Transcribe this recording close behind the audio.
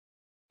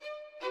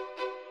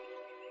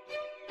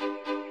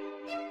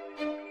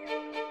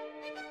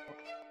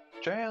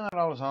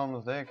Hallå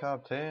allesammans, det är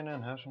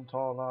kaptenen här som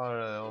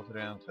talar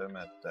återigen till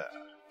mitt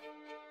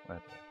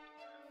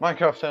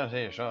Minecraftens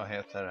Äventyr, så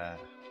heter det.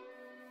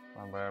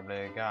 Man börjar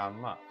bli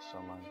gammal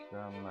så man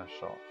glömmer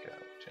saker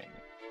och ting.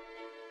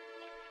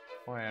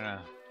 Och är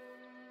det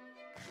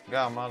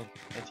gammal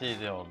i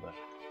tidig ålder.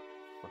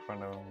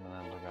 Fortfarande ung men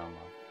ändå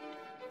gammal.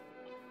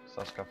 Så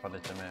jag skaffar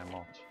lite mer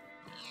mat.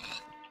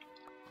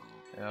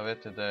 Jag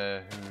vet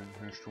inte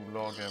hur stor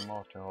lager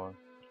mat jag har.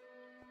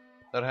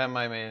 Där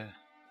hemma i min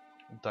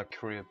duck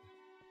crib.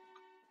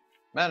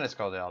 Men det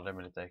skadar jag aldrig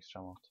med lite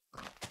extra mat.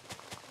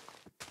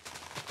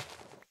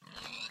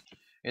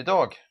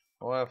 Idag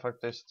var jag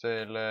faktiskt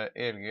till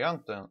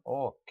Elgiganten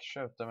och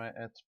köpte mig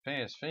ett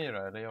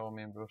PS4. Eller jag och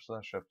min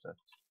brorsa köpte ett.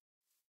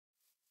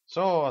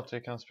 Så att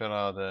vi kan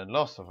spela The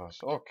Last of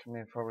Us och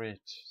min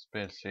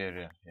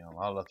favoritspelserie genom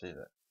alla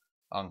tider.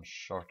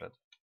 Uncharted.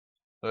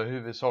 Det var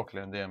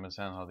huvudsakligen det, men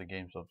sen hade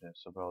GameStop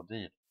så bra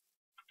deal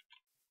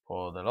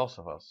på The Last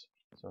of Us.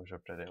 Så jag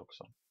köpte det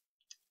också.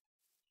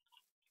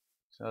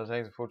 Så jag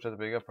tänkte fortsätta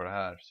bygga på det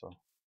här, så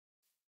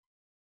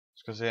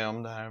ska se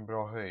om det här är en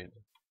bra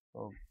höjd.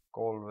 Och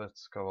golvet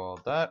ska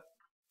vara där.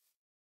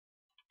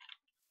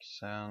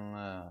 Sen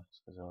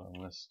ska vi se vad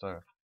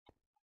nästa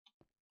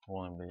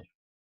våning blir.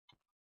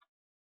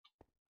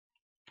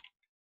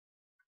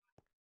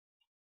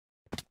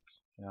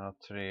 Jag har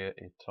 3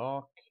 i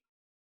tak.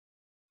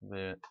 Det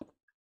blir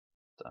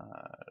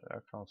där.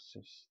 Jag kan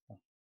sista.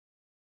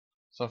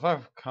 Så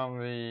för kan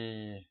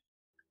vi...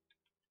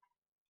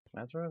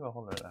 Men jag tror vi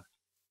behåller det där.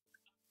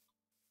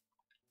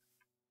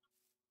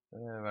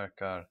 Det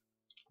verkar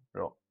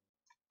bra.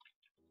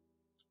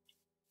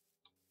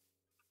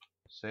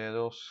 Så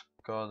då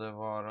ska det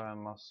vara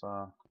en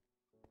massa...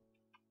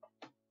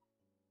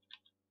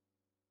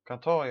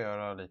 Kan ta och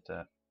göra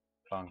lite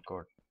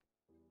plankor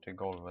till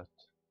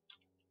golvet.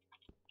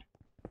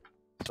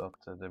 Så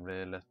att det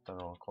blir lättare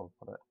att ha koll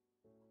på det.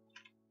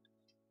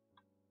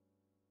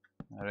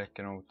 Det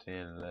räcker nog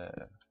till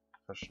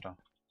första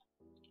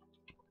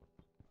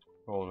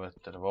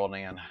golvet eller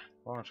våningen.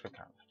 Vad man ska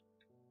kalla det.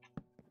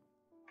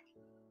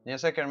 Ni har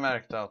säkert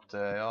märkt att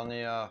jag har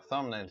nya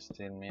thumbnails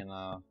till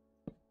mina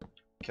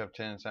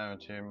Kaptenens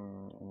Äventyr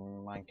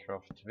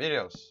Minecraft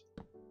videos.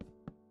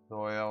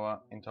 Då jag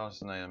var inte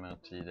alls nöjd med det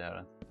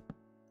tidigare.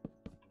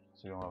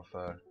 Så jag var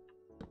för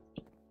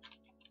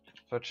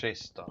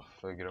trista,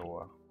 för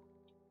gråa.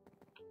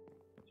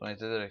 Så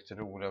inte direkt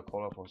roliga att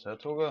kolla på. Så jag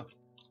tog och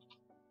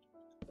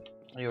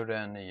gjorde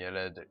en ny,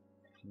 eller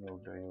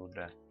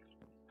gjorde.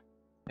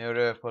 Jag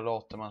gjorde det på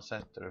låter man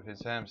sätter. Det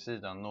finns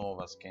hemsidan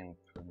novaskin.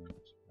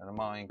 Eller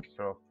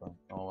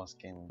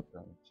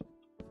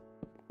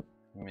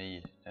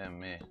minecraft.novaskin.me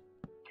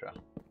tror jag.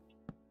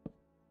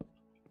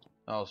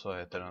 Ja, så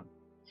heter den.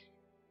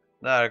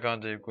 Där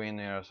kan du gå in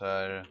och göra så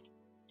här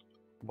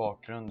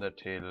bakgrunder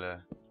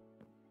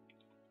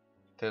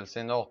till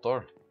sin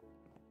dator.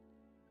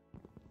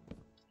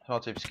 Så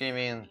typ skriv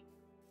in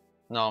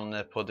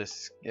namnet på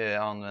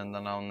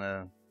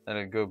användarnamnet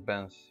eller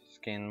gubbens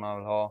skin man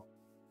vill ha.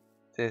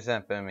 Till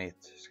exempel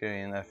mitt. Skriv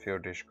in F4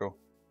 Disco.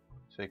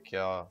 Så fick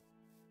jag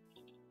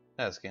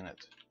det här skinnet.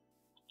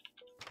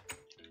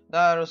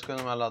 Där och så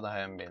kunde man ladda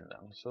hem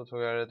bilden. Så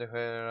tog jag och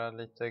redigerade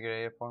lite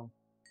grejer på den.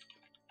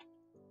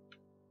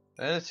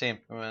 Det är lite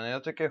simpelt, men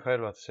jag tycker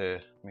själv att det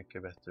ser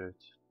mycket bättre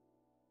ut.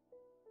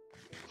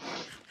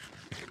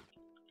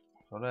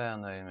 Så det är jag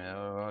nöjd med.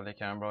 Det var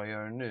lika gärna bra att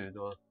göra nu.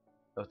 Då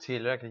det var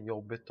tillräckligt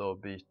jobbigt att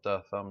byta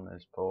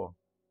thumbnails på.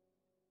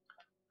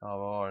 Ja, vad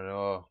var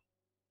det?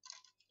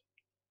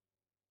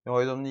 Jag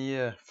har ju de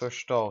 9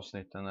 första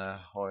avsnitten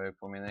har jag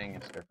på min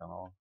engelska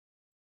kanal.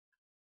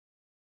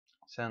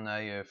 Sen är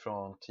ju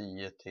från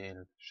 10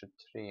 till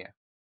 23.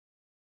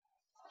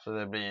 Så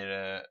det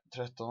blir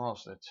 13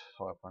 avsnitt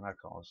har jag på den här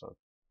kanalen. Så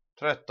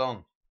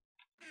 13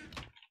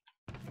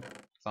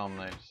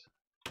 thumbnails.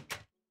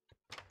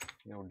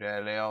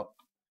 Eller jag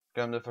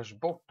glömde först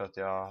bort att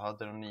jag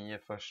hade de 9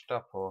 första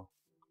på...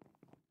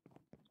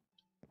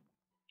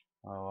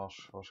 Ja,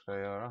 vad ska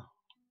jag göra?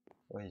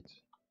 Och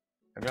hit.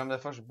 Jag glömde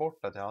först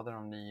bort att jag hade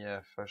de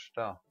 9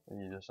 första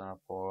videorna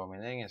på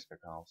min engelska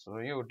kanal. Så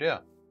då gjorde jag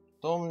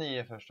de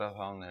 9 första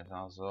thumbnails.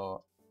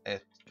 Alltså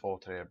 1, 2,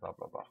 3 bla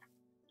bla bla.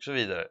 Och så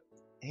vidare.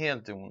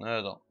 Helt i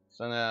onödan.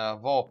 Sen när jag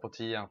var på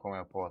 10 kom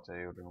jag på att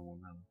jag gjorde dem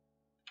onödan.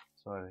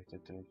 Så var det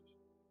riktigt drygt.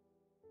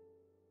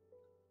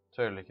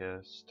 Så är det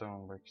lite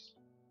stone bricks.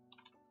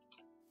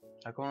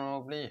 Det kommer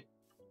nog bli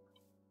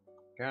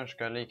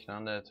ganska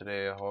liknande till det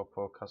jag har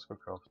på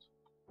Cascocraft.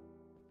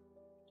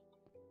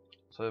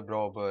 Så det är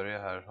bra att börja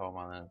här. Har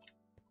man en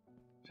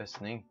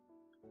fästning.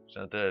 Så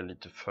att det är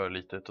lite för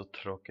litet och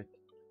tråkigt.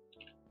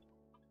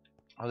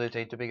 Jag hade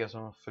tänkt att bygga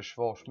som en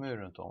försvarsmur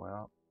runt om.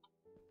 Jag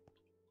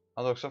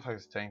hade också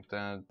faktiskt tänkt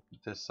en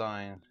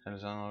design, eller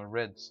så en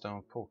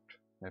redstone port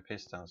med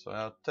pisten. Så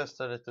jag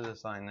testade lite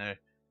designer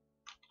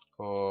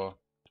på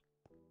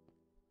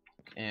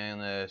i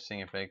en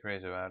single play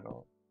creative värld.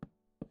 Och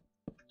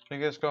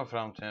jag ska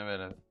fram till en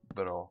väldigt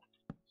bra.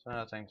 Sen har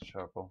jag tänkt att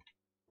köra på.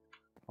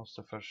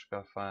 Måste först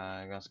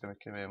skaffa ganska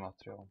mycket mer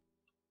material.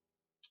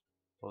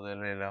 Och det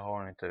lilla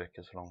har inte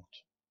räcker så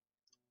långt.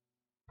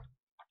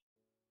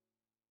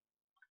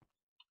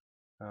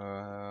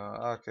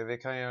 Okej, vi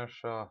kan göra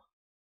så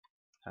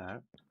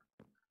här.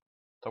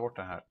 Ta bort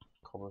den här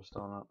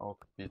cobblestonen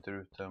och byter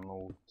ut den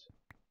mot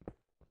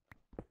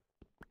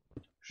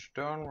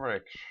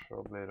Sternrex,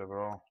 så blir det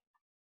bra.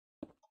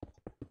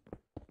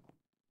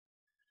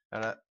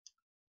 Eller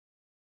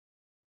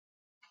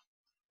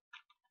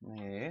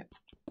nej,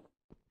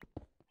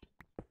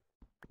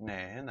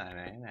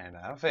 det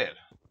här var fel.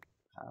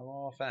 Det här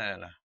var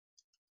fel.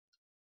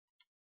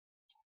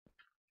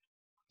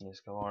 Det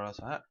ska vara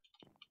så här,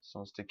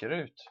 som sticker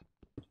ut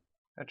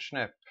ett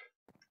snäpp,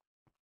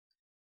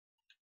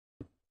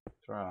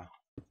 tror jag.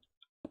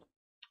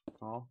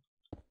 Ja,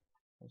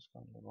 det ska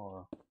det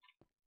vara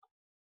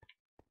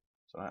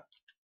så här.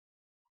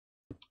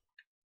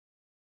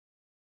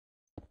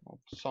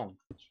 Något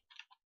sånt.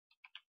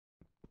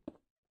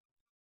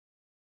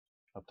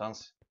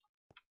 Attans.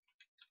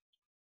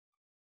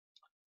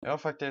 Jag har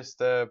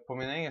faktiskt på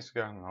min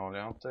engelska kanal,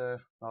 jag har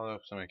inte laddat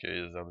upp så mycket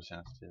videor på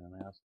senaste tiden, men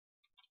jag ska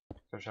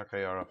försöka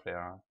göra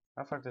flera.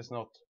 Jag har faktiskt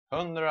nått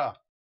 100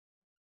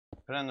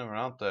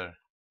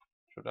 prenumeranter.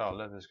 Jag trodde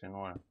aldrig att vi skulle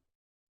nå det.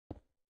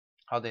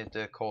 Hade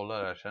inte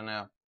kollat där, sen när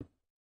jag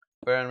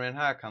började med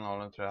den här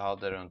kanalen tror jag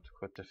hade runt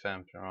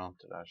 75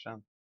 prenumeranter där.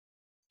 Sen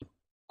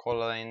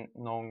kollade in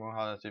någon gång,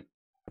 hade jag typ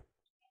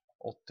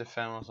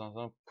 85 och sånt.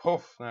 Så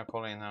puff, när jag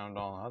kollade in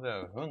häromdagen hade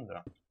jag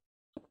 100.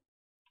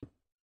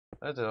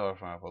 Jag vet inte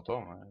varför jag har fått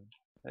om, men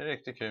det är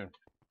riktigt kul.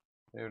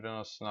 Jag gjorde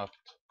något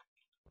snabbt,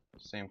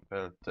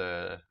 simpelt,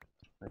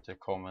 lite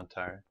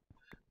kommentar.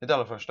 Mitt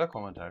allra första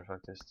kommentar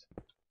faktiskt.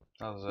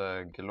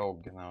 Alltså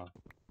glogg när jag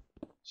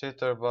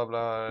sitter och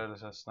babblar eller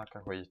så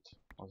snackar skit.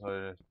 Och så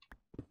är det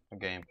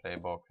gameplay i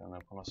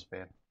bakgrunden på något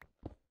spel.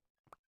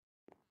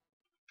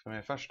 Så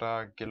min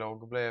första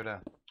glogg blev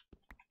det.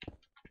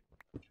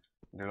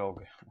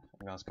 Glogg,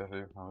 ganska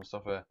ful. Han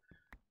står för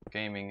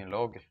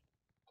gaming-logg.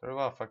 Så det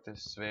var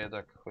faktiskt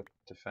Svedak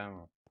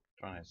 75,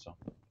 tror jag så.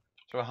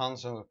 Så det var han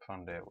som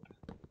uppfann det ordet.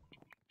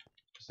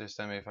 Så det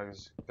stämmer ju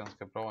faktiskt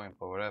ganska bra in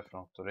på vad det är för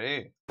något. Och det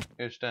är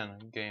just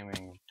den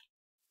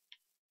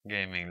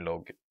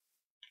gaming-logg.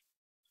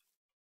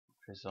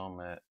 Precis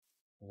som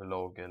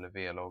vlogg eller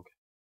vlogg.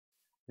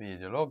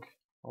 Videologg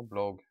och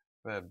blogg,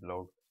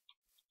 webblogg.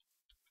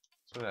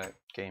 Så det är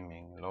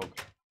gaming-logg.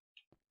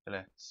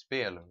 Eller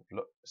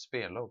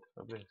spellogg.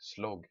 Det blir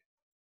slogg.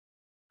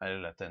 Nej, det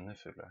lät ännu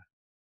fulare.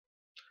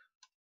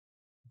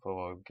 Det får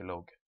vara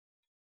glogg.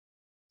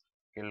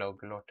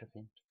 Glogg låter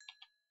fint.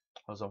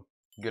 Och så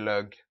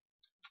glögg.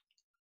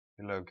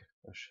 Glögg.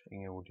 Usch,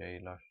 inget ord jag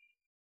gillar.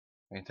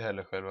 Inte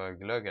heller själva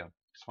glöggen.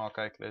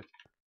 Smakar äckligt.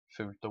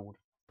 Fult ord.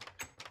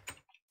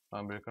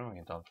 Man brukar nog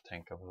inte alltid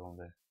tänka på om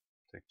det är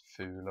riktigt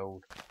fula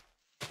ord.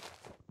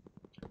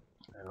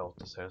 Det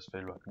låter seriöst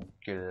fult.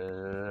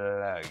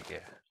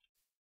 Glögg.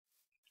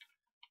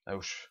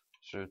 Usch,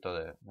 sluta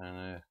det. Men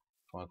nu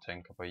får jag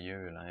tänka på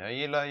julen. Jag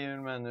gillar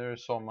jul, men nu är det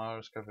sommar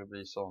och ska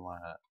förbli sommar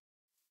här.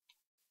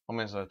 Om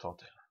jag så tar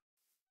till.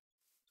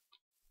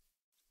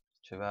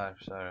 Tyvärr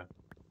så är det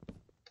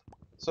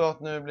så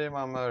att nu blir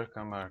man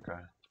mörkare och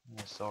mörkare.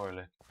 Det är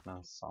sorgligt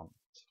men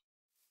sant.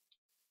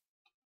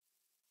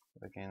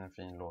 Vilken en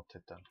fin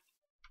låttitel.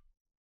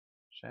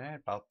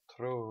 Tjej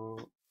patro.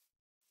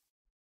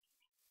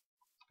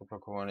 Ska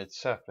plocka med lite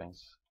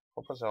saplings.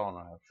 Hoppas jag har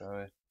några här, för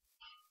jag vill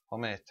ha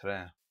med ett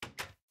trä.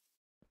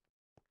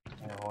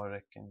 Jag har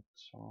räcker inte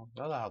så.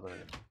 Ja, det hade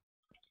vi.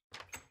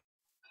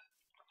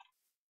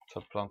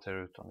 Så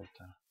planterar ut dem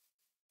lite.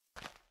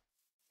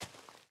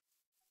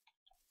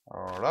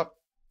 Alright.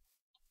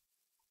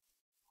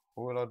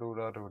 Hula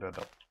doda doda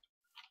da.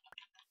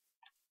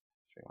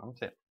 Fick man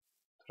till.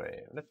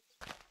 Trevligt.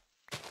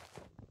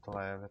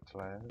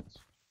 Trevligt.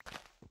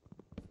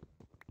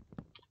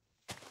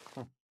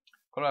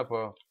 Kolla här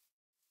på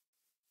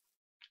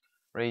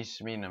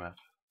Race Minimap.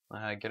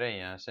 Den här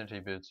grejen ser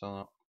typ ut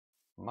som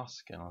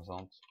masken och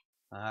sånt.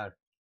 Den här.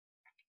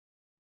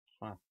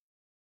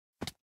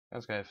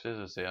 Ganska häftigt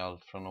att se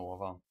allt från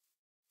ovan.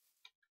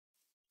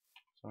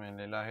 Som en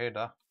lilla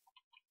hydda.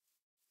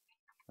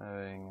 Det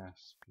är inget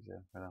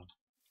speciellt med den.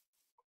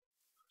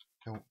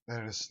 Jo, det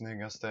är det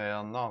snyggaste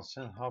jag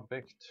någonsin har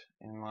byggt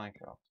i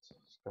Minecraft.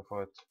 Ska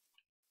få ett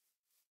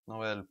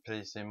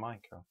Nobelpris i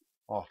Minecraft.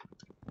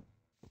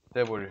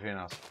 Det borde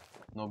finnas.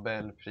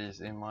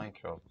 Nobelpris i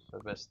Minecraft för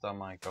bästa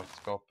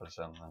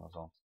Minecraft-skapelsen eller något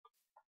sånt.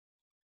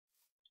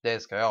 Det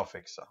ska jag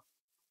fixa.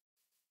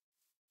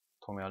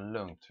 Kommer jag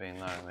lugnt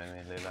vinnare med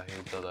min lilla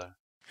hydda där.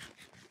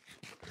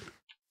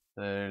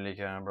 Det är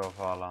lika gärna bra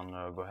för alla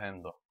andra att gå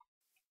hem då.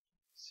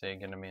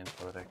 Segern är min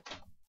på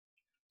direkt.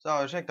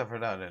 Så ursäkta för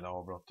det där lilla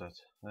avbrottet.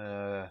 Det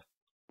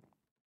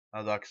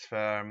är dags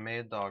för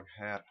middag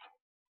här.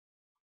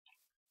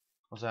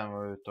 Och sen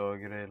var jag ute och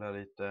grilla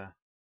lite.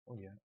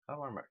 Oj, här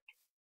var det mörkt.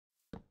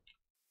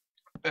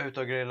 Ut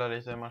och grilla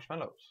lite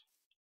marshmallows.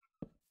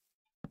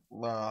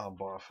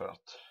 Bara för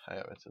att.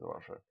 Jag vet inte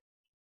varför.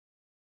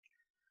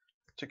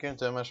 Jag tycker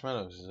inte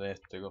marshmallows är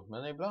jättegott.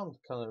 Men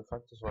ibland kan det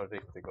faktiskt vara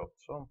riktigt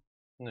gott. Som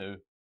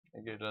nu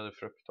med grillade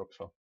frukt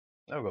också.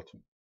 Det var gott.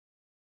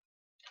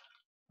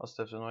 Fast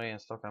efter några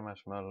enstaka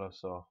marshmallows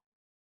så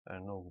är det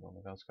nog. De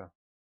är ganska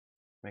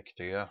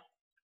mäktiga.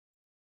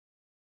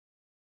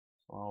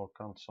 Så man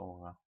orkar inte så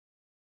många.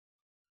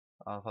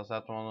 Ja, fast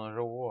äter man någon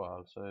rå,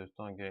 alltså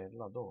utan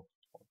grilla, då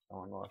orkar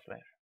man några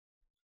fler.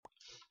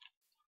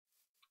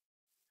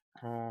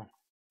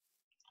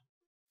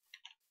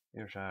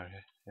 Gör så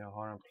här. Jag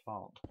har en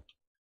plan.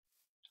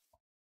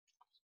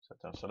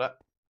 Sätter den sådär.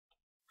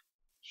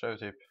 Kör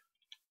typ.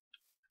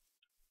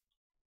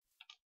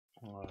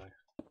 Nej.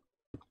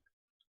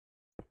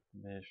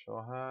 Det är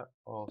så här.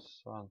 Och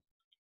sen.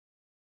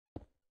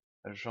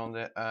 Eftersom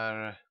det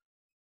är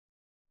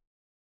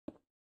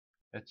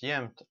ett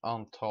jämnt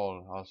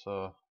antal.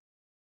 Alltså.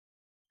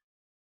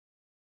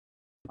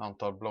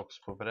 Antal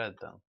blocks på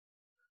bredden.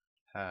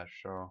 Här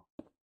så.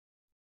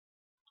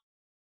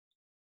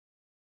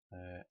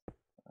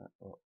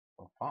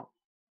 Vad fan.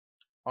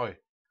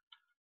 Oj.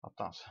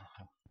 Attans.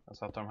 Jag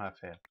satte de här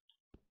fel.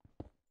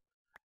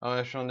 Ja,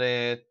 eftersom det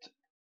är ett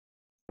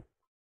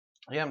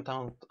jämnt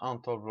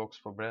antal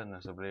blocks på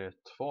bredden så blir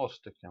det 2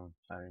 stycken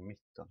här i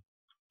mitten.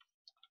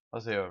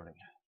 Vad säger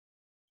övningen?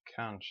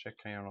 Kanske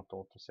kan göra något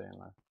åt det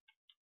senare.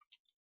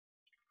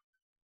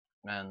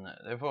 Men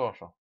det får vara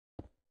så.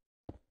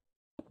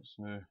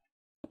 Så nu.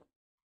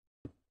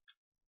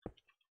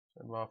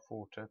 Så bara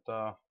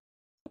fortsätta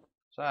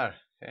så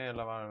här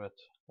hela varvet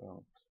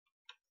runt.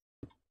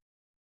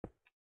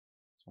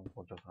 Som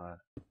fortsätter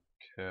här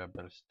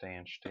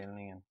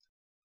köbelstenställningen.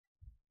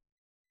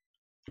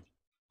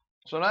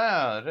 Så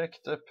där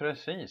räckte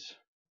precis.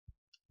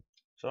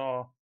 Så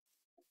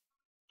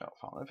ja,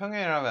 fan, det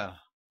fungerar väl.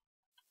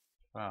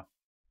 Ja.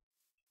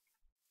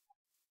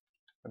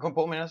 Jag kom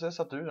på medan jag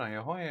satt ur den.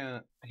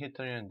 Jag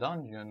hittade ju en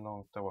dungeon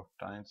långt där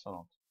borta, inte så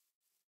långt.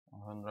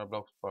 100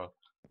 blocks bara.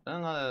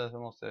 Den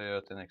måste jag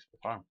göra till en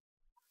XP-farm.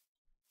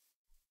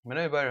 Men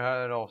nu börjar det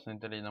här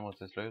avsnittet lida mot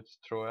sitt slut.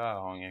 Tror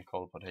jag har ingen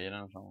koll på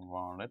tiden som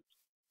vanligt.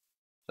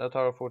 Så jag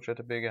tar och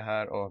fortsätter bygga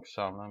här och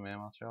samla mer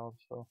material.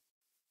 Så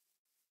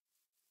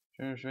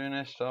syns vi i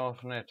nästa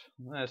avsnitt.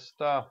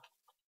 Nästa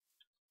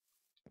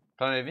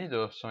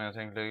video som jag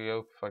tänkte lägga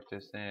upp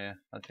faktiskt.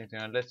 Jag tänkte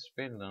göra en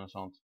lättsbilden och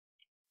sånt.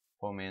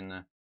 På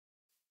min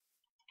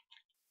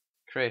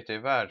creative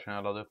värld som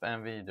jag laddade upp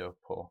en video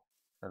på.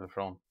 Eller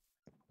från.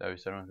 Där jag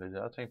visar runt lite.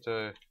 Jag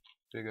tänkte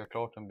bygga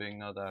klart en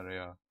byggnad där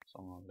jag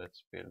som en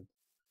lättsbild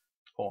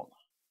på.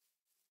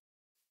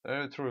 Det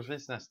är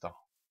troligtvis nästa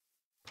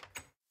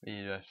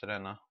video efter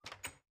denna.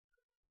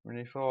 Men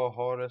ni får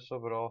ha det så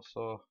bra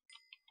så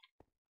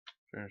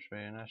syns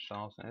vi i nästa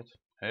avsnitt.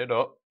 Hej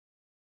då!